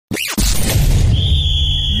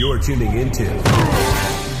You're tuning into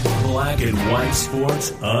Black and White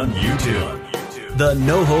Sports on YouTube. The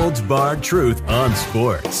no-holds-barred truth on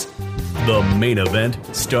sports. The main event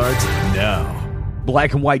starts now.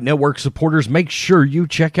 Black and White Network supporters, make sure you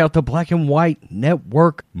check out the Black and White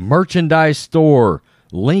Network merchandise store.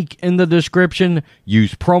 Link in the description.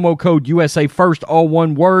 Use promo code USA First, all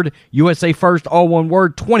one word. USA First, all one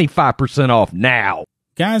word. 25% off now.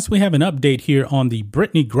 Guys, we have an update here on the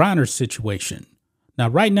Brittney Griner situation. Now,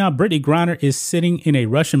 right now, Brittney Griner is sitting in a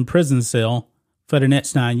Russian prison cell for the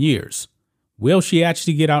next 9 years. Will she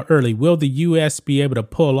actually get out early? Will the U.S. be able to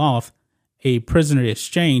pull off a prisoner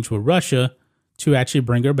exchange with Russia to actually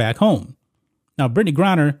bring her back home? Now, Brittney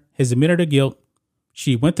Griner has admitted her guilt.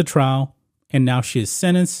 She went to trial, and now she is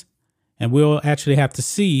sentenced. And we'll actually have to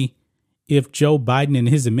see if Joe Biden and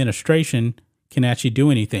his administration can actually do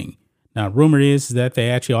anything. Now, rumor is that they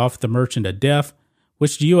actually offered the merchant a death,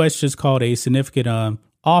 which the U.S. just called a significant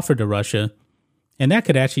offer to Russia. And that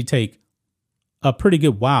could actually take a pretty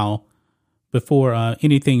good while before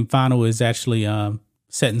anything final is actually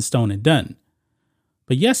set in stone and done.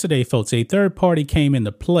 But yesterday, folks, a third party came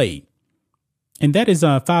into play. And that is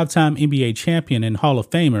a five-time NBA champion and Hall of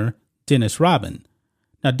Famer, Dennis Rodman.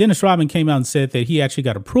 Now, Dennis Rodman came out and said that he actually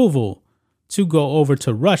got approval to go over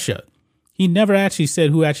to Russia. He never actually said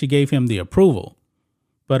who actually gave him the approval.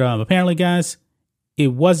 But apparently, guys,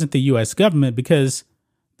 it wasn't the U.S. government, because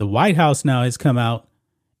the White House now has come out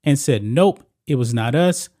and said, nope, it was not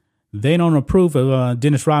us. They don't approve of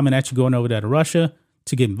Dennis Rodman actually going over there to Russia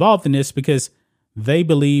to get involved in this, because they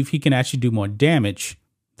believe he can actually do more damage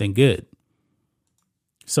than good.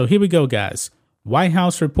 So here we go, guys. White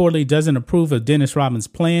House reportedly doesn't approve of Dennis Rodman's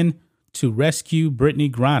plan to rescue Brittney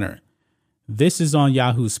Griner. This is on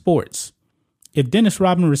Yahoo Sports. If Dennis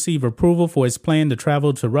Rodman received approval for his plan to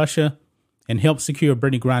travel to Russia and help secure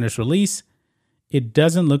Brittney Griner's release, it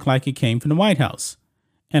doesn't look like it came from the White House.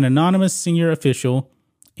 An anonymous senior official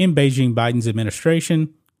in Beijing Biden's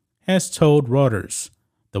administration has told Reuters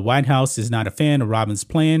the White House is not a fan of Rodman's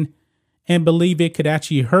plan and believe it could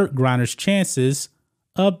actually hurt Griner's chances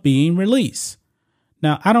of being released.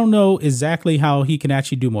 Now, I don't know exactly how he can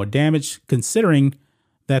actually do more damage, considering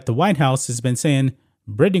that the White House has been saying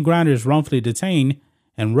Brittney Griner is wrongfully detained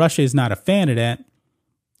and Russia is not a fan of that.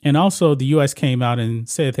 And also the U.S. came out and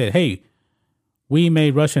said that, hey, we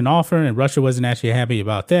made Russia an offer and Russia wasn't actually happy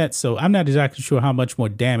about that. So I'm not exactly sure how much more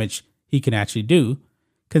damage he can actually do,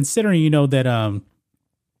 considering, that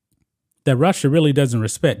that Russia really doesn't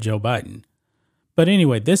respect Joe Biden. But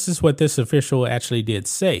anyway, this is what this official actually did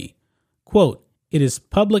say. Quote, "It is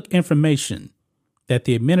public information that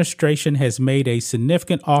the administration has made a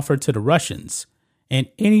significant offer to the Russians, and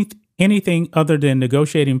anything other than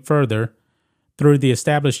negotiating further through the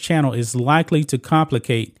established channel is likely to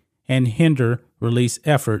complicate and hinder release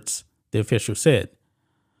efforts," the official said.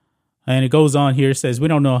 And it goes on here, it says, "We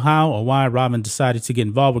don't know how or why Rodman decided to get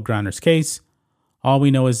involved with Griner's case. All we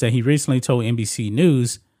know is that he recently told NBC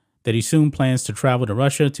News that he soon plans to travel to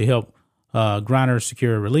Russia to help Griner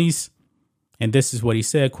secure a release. And this is what he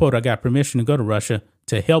said, quote, "I got permission to go to Russia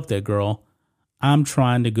to help that girl. I'm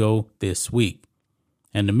trying to go this week."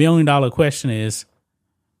 And the $1 million question is,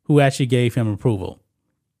 who actually gave him approval?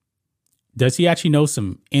 Does he actually know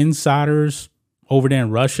some insiders over there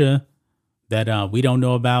in Russia that we don't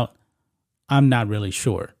know about? I'm not really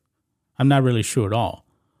sure. I'm not really sure at all.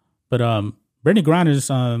 But Brittney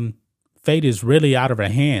Griner's fate is really out of her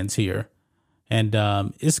hands here. And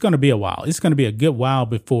it's going to be a while. It's going to be a good while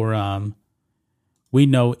before we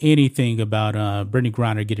know anything about Brittney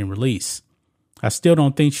Griner getting released. I still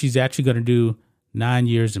don't think she's actually going to do 9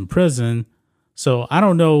 years in prison. So I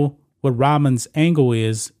don't know what Rodman's angle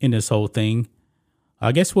is in this whole thing.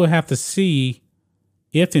 I guess we'll have to see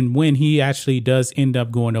if and when he actually does end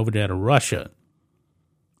up going over there to Russia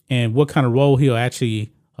and what kind of role he'll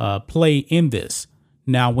actually play in this.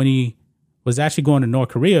 Now, when he was actually going to North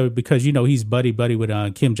Korea, because, he's buddy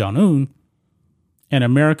with Kim Jong-un, an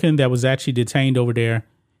American that was actually detained over there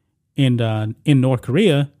in North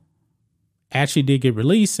Korea actually did get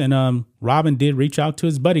released. And Rodman did reach out to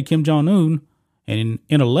his buddy Kim Jong-un and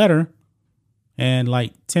in a letter. And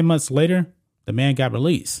like 10 months later, the man got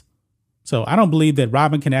released. So I don't believe that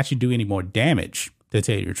Rodman can actually do any more damage, to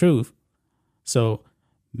tell you the truth. So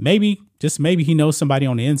maybe, just maybe, he knows somebody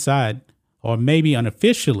on the inside, or maybe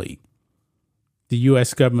unofficially, the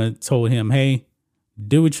U.S. government told him, hey,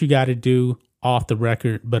 do what you got to do off the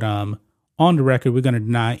record. But on the record, we're going to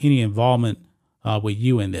deny any involvement with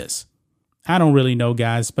you in this. I don't really know,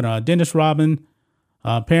 guys. But Dennis Rodman,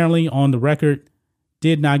 apparently on the record,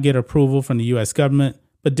 did not get approval from the U.S. government.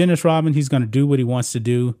 But Dennis Rodman, he's going to do what he wants to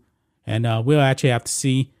do. And we'll actually have to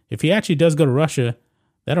see if he actually does go to Russia.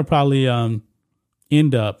 That'll probably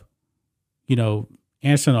end up,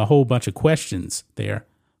 answering a whole bunch of questions there.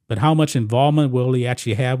 But how much involvement will he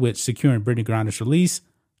actually have with securing Brittney Griner's release?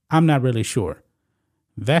 I'm not really sure.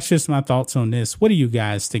 That's just my thoughts on this. What do you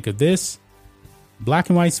guys think of this? Black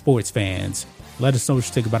and White sports fans, let us know what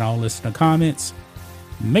you think about all this in the comments.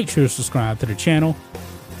 Make sure to subscribe to the channel,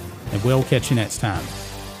 and we'll catch you next time.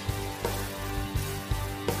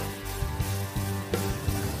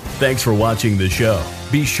 Thanks for watching the show.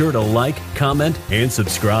 Be sure to like, comment, and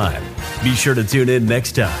subscribe. Be sure to tune in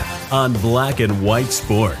next time on Black and White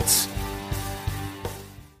Sports.